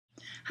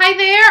Hi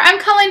there, I'm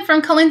Cullen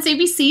from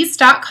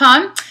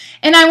CullensABCs.com,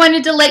 and I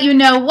wanted to let you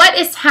know what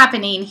is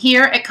happening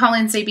here at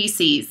Cullen's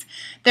ABCs.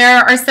 There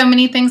are so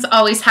many things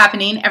always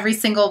happening every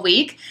single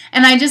week,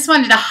 and I just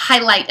wanted to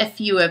highlight a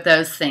few of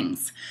those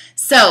things.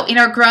 So, in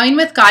our Growing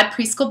with God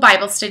Preschool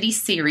Bible Study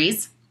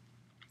series,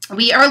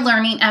 we are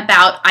learning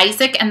about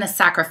Isaac and the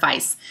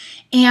sacrifice.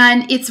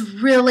 And it's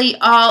really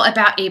all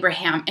about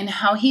Abraham and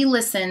how he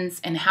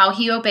listens and how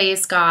he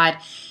obeys God,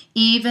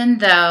 even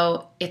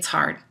though it's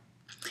hard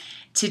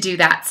to do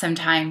that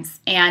sometimes,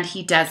 and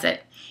he does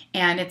it,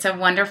 and it's a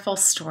wonderful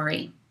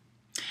story.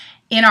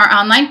 In our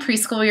online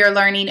preschool, we are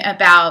learning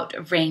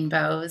about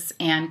rainbows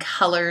and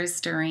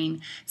colors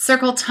during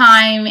circle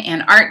time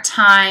and art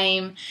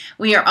time.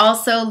 We are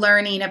also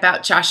learning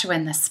about Joshua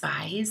and the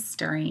spies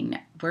during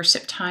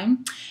worship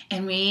time,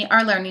 and we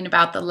are learning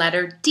about the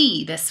letter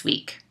D this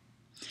week.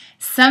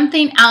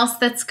 Something else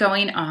that's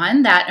going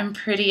on that I'm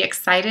pretty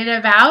excited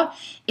about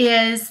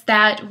is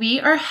that we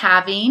are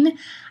having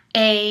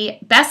a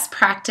best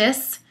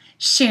practice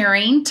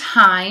sharing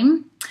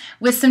time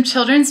with some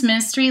children's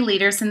ministry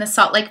leaders in the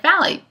Salt Lake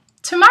Valley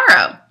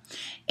tomorrow.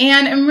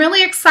 And I'm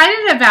really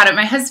excited about it.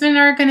 My husband and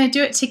I are going to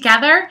do it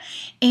together,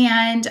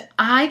 and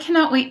I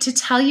cannot wait to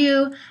tell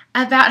you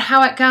about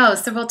how it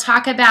goes. So we'll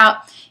talk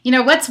about,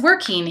 what's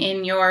working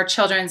in your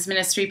children's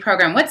ministry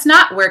program, what's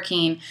not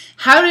working,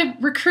 how to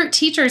recruit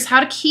teachers, how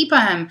to keep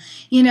them,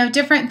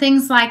 different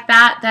things like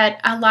that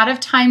a lot of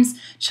times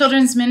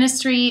children's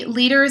ministry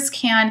leaders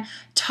can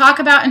talk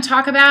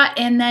about,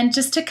 and then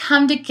just to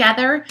come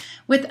together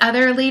with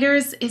other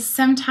leaders is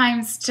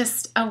sometimes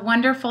just a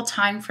wonderful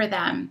time for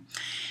them.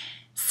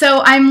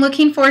 So I'm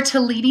looking forward to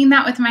leading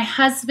that with my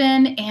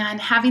husband and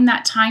having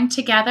that time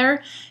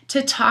together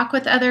to talk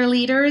with other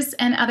leaders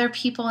and other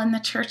people in the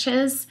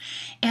churches.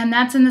 And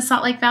that's in the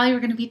Salt Lake Valley. We're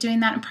going to be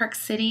doing that in Park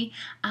City,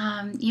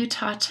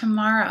 Utah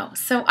tomorrow.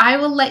 So I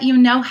will let you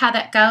know how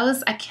that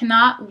goes. I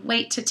cannot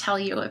wait to tell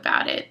you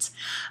about it.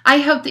 I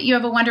hope that you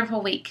have a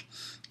wonderful week.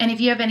 And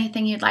if you have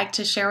anything you'd like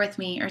to share with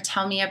me or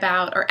tell me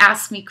about or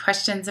ask me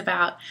questions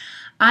about,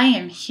 I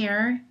am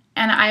here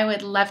and I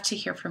would love to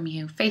hear from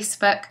you.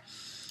 Facebook,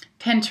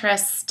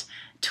 Pinterest,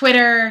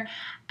 Twitter,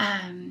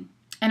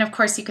 and of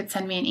course you could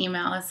send me an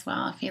email as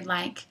well if you'd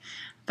like.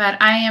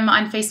 But I am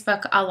on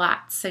Facebook a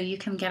lot, so you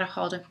can get a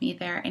hold of me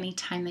there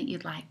anytime that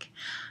you'd like.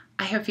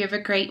 I hope you have a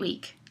great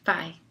week.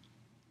 Bye.